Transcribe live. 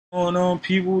Going on,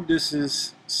 people? This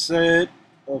is Said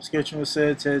of Sketching with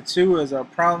Said Tattoo. As I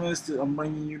promised, I'm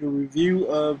bringing you the review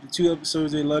of the 2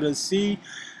 episodes they let us see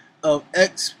of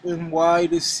X and Y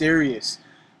the series.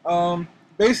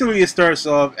 Basically, it starts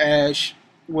off Ash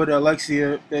with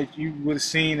Alexia that you would have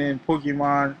seen in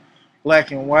Pokemon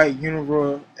Black and White,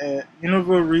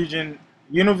 Unova region,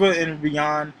 Unova and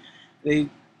Beyond. They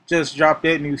just dropped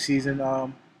that new season.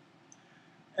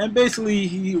 And basically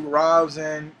he arrives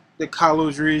in the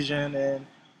college region, and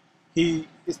he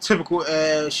is typical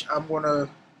Ash. I'm ready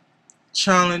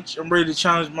to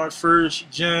challenge my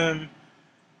first gym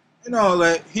and all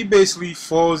that. He basically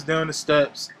falls down the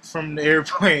steps from the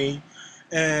airplane,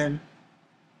 and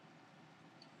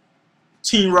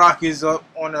Team Rock is up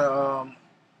on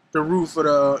the roof of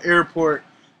the airport,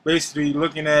 basically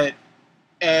looking at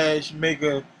Ash make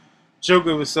a joke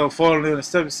of himself falling down the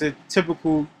steps. It's a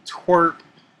typical twerk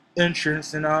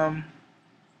entrance, and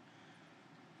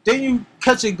then you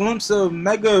catch a glimpse of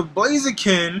Mega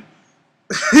Blaziken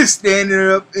standing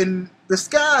up in the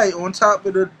sky on top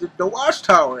of the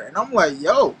watchtower. And I'm like,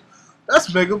 yo,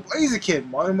 that's Mega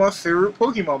Blaziken, one of my favorite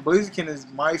Pokemon. Blaziken is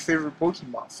my favorite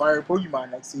Pokemon, fire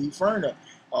Pokemon next to Eferna. I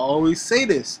always say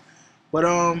this.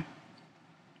 But,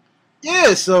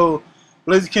 yeah, so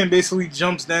Blaziken basically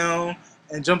jumps down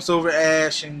and jumps over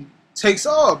Ash and takes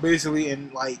off, basically,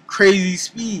 in, like, crazy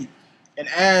speed. And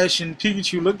Ash and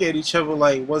Pikachu look at each other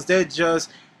like, was that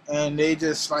just? And they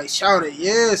just like shouted,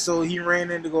 yeah. So he ran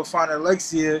in to go find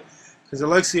Alexia, because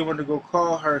Alexia wanted to go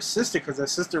call her sister, because her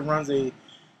sister runs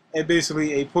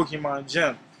basically a Pokemon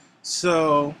gym.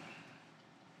 So,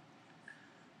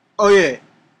 oh yeah,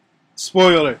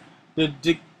 spoiler.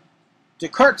 The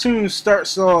cartoon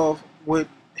starts off with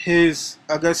his,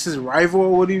 I guess, his rival,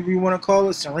 or whatever you want to call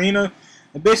it, Serena.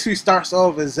 It basically starts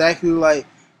off exactly like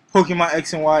Pokemon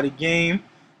X and Y the game.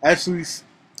 Actually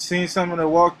seen some of the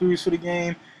walkthroughs for the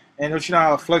game, and you know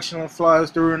how Flexion flies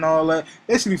through and all that.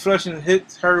 Basically, Flexion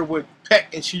hits her with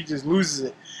Peck, and she just loses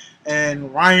it.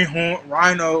 And Rhinehorn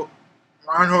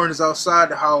is outside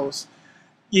the house.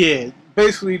 Yeah,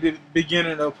 basically the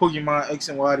beginning of Pokemon X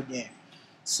and Y the game.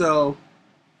 So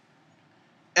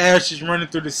Ash is running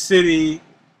through the city.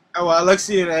 Well,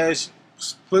 Alexia and Ash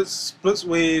splits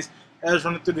ways. Ash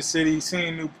running through the city,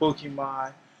 seeing new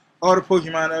Pokemon. All the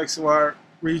Pokemon X and Y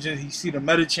regions, you see the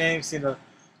Metachamp, see the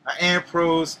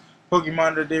Ampros,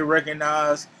 Pokemon that they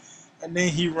recognize, and then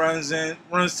he runs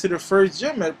to the first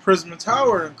gym at Prisma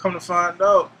Tower, and come to find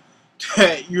out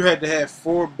that you had to have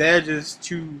 4 badges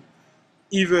to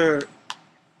either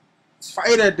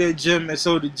fight at that gym. And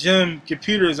so the gym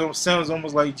computer sounds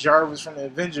almost like Jarvis from the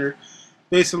Avenger.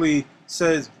 Basically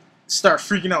says, start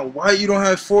freaking out, why you don't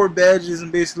have 4 badges,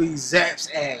 and basically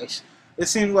zaps Ash. It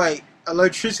seems like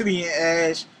electricity and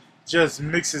Ash just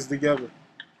mixes together.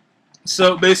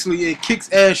 So basically it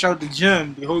kicks Ash out the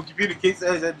gym. The whole computer kicks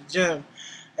Ash at the gym,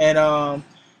 and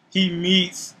he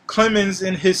meets Clemens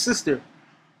and his sister.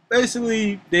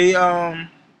 Basically they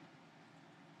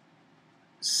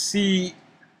see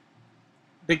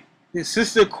the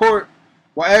sister court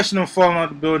while Ash don't fall out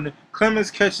the building.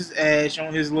 Clemens catches Ash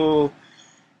on his little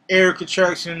air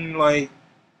contraction like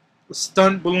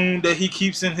stunt balloon that he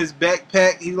keeps in his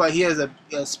backpack. He has a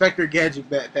Spectre Gadget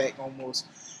backpack almost.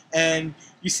 And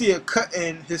you see a cut,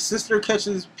 and his sister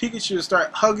catches Pikachu and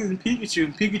start hugging Pikachu,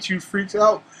 and Pikachu freaks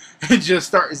out and just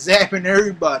starts zapping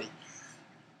everybody.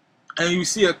 And you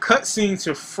see a cut scene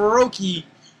to Froakie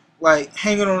like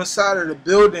hanging on the side of the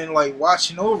building, like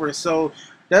watching over. So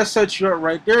that sets you up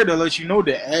right there to let you know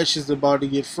that Ash is about to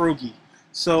get Froakie.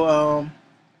 So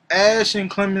Ash and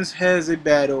Clemens has a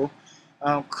battle.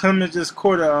 Clemens just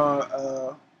caught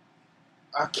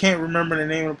I can't remember the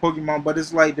name of the Pokemon, but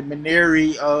it's like the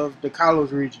Mineri of the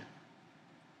Kalos region.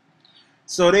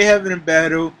 So they having a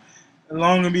battle, and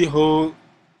long and behold,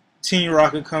 Team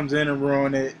Rocket comes in and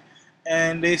ruin it,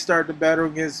 and they start the battle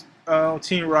against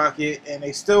Team Rocket, and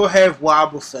they still have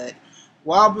Wobbuffet.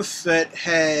 Wobbuffet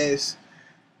has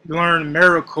learned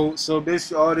Miracle, so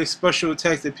basically all these special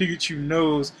attacks that Pikachu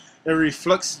knows, it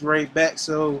reflects right back.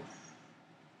 So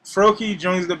Froakie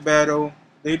joins the battle.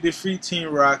 They defeat Team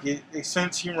Rocket. They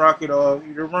send Team Rocket off.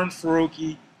 You run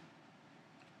Froakie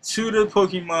to the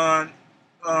Pokemon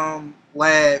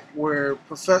lab where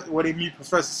they meet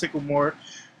Professor Sycamore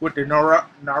with the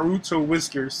Naruto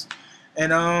whiskers,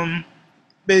 and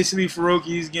basically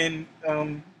Froakie's getting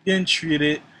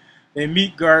treated. They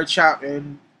meet Garchomp,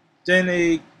 and then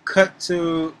they cut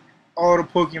to all the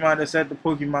Pokemon that's at the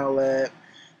Pokemon lab,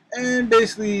 and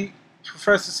basically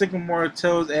Professor Sycamore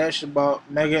tells Ash about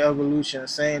Mega Evolution,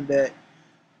 saying that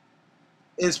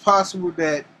it's possible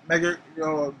that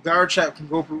Garchomp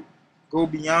can go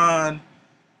beyond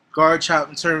Garchomp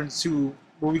and turn into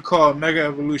what we call Mega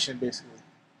Evolution, basically.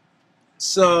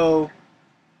 So,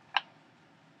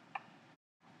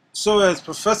 as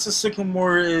Professor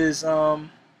Sycamore is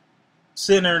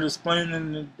sitting there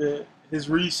explaining his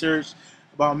research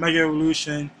about Mega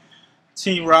Evolution,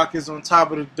 Team Rocket's on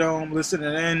top of the dome,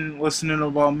 listening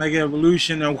about Mega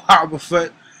Evolution, and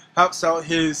Wobbuffet hops out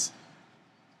his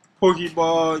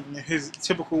Pokeball, his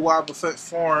typical Wobbuffet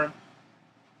form.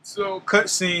 So,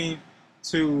 cutscene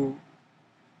to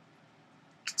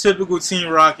typical Team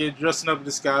Rocket dressing up in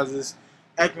disguises,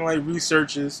 acting like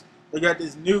researchers. They got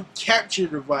this new capture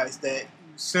device that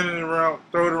you send it around,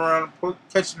 throw it around,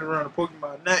 catching it around the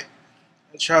Pokemon neck,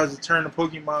 and tries to turn the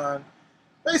Pokemon,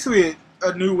 basically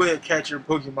a new way of catching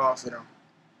Pokemon for them.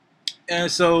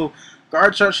 And so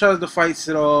Garchomp tries to fight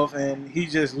it off, and he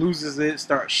just loses it,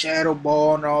 starts shadow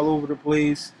balling all over the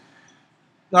place.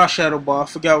 Not shadow ball, I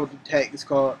forgot what the attack is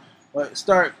called, but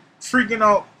start freaking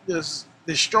out, just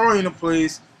destroying the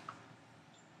place.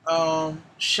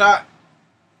 Shot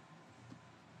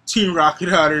Team Rocket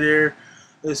out of there.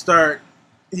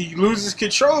 He loses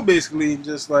control basically, and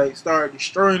just like start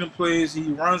destroying the place. He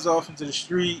runs off into the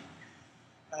street,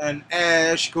 and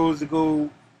Ash goes to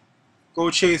go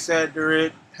chase after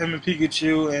it. Him and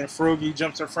Pikachu, and Froggy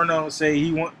jumps in front of him and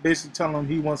say basically telling him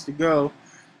he wants to go.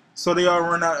 So they all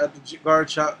run out at the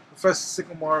Garchomp. Professor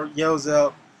Sycamore yells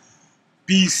out,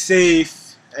 "Be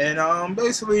safe!" And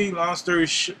basically, long story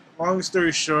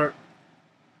short,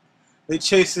 they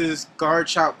chases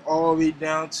Garchomp all the way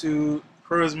down to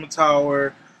Charisma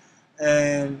Tower,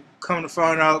 and come to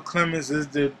find out Clemens is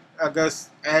I guess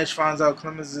Ash finds out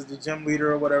Clemens is the gym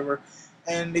leader or whatever,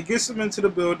 and they get him into the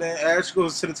building. Ash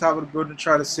goes to the top of the building to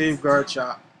try to save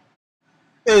Garchomp.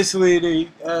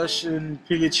 Basically, Ash and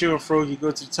Pikachu and Froggy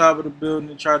go to the top of the building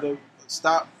and try to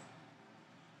stop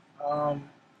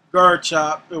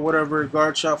Garchomp or whatever.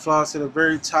 Garchomp flies to the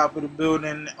very top of the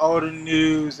building. All the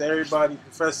news, everybody,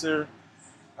 Professor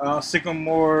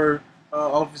Sycamore,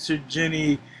 Officer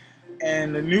Jenny,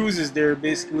 and the news is there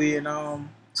basically. And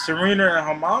Serena and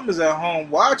her mom is at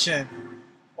home watching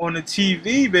on the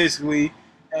TV basically,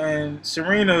 and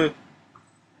Serena,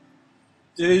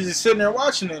 they're just sitting there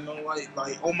watching it, and I'm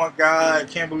like, oh my god, I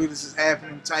can't believe this is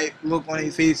happening type look on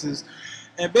their faces.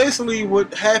 And basically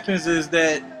what happens is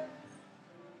that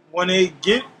when they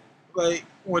get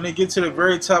to the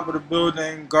very top of the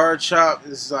building, Garchomp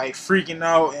is like freaking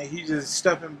out, and he just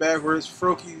stepping backwards.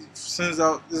 Froakie sends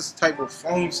out this type of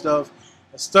foam stuff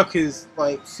and stuck his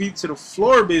like feet to the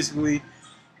floor basically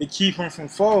to keep him from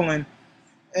falling.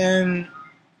 And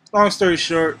long story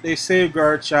short, they save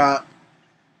Garchomp.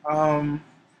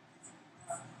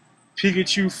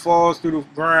 Pikachu falls through the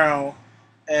ground,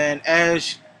 and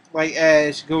Ash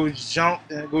goes jump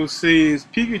and goes sees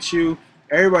Pikachu.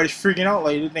 Everybody's freaking out,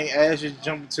 like they think Ash is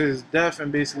jumping to his death,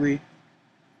 and basically,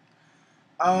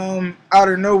 out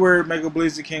of nowhere, Mega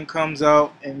Blaziken comes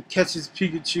out and catches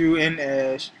Pikachu and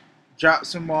Ash,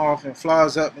 drops him off, and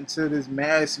flies up into this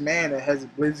masked man that has a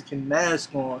Blaziken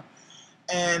mask on,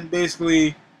 and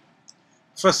basically,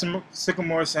 Professor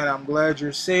Sycamore saying, "I'm glad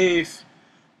you're safe,"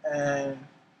 and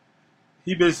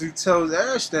he basically tells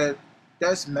Ash that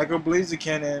that's Mega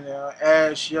Blaziken, and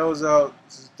Ash yells out,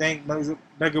 "Thank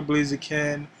Mega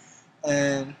Blaziken,"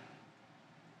 and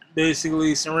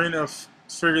basically Serena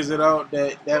figures it out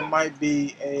that might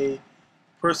be a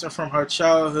person from her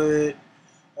childhood,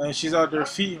 and she's out there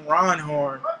feeding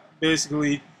Rhyhorn,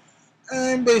 basically,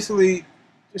 and basically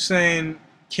just saying,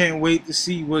 can't wait to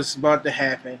see what's about to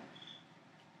happen.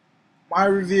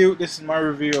 This is my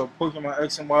review of Pokemon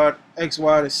X and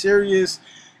Y, the series.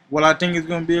 What I think is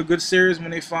going to be a good series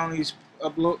when they finally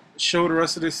show the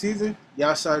rest of the season.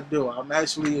 Yes, I do. I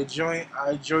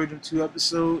enjoyed them 2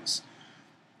 episodes.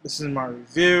 This is my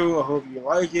review. I hope you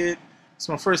like it. It's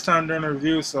my first time doing a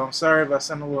review, so I'm sorry if I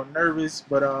sound a little nervous.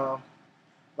 But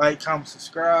like, comment,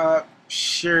 subscribe,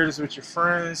 share this with your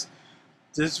friends.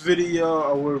 This video,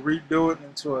 I will redo it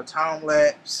into a time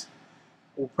lapse,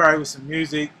 or probably with some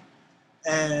music.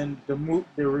 And the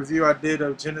review I did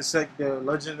of Genesect, the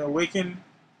Legend Awakened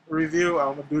review,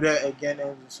 I'm going to do that again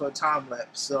for a time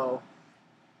lapse. So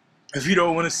if you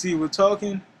don't want to see we're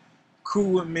talking,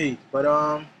 cool with me.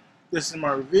 But this is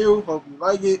my review. Hope you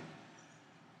like it.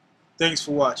 Thanks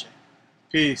for watching.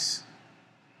 Peace.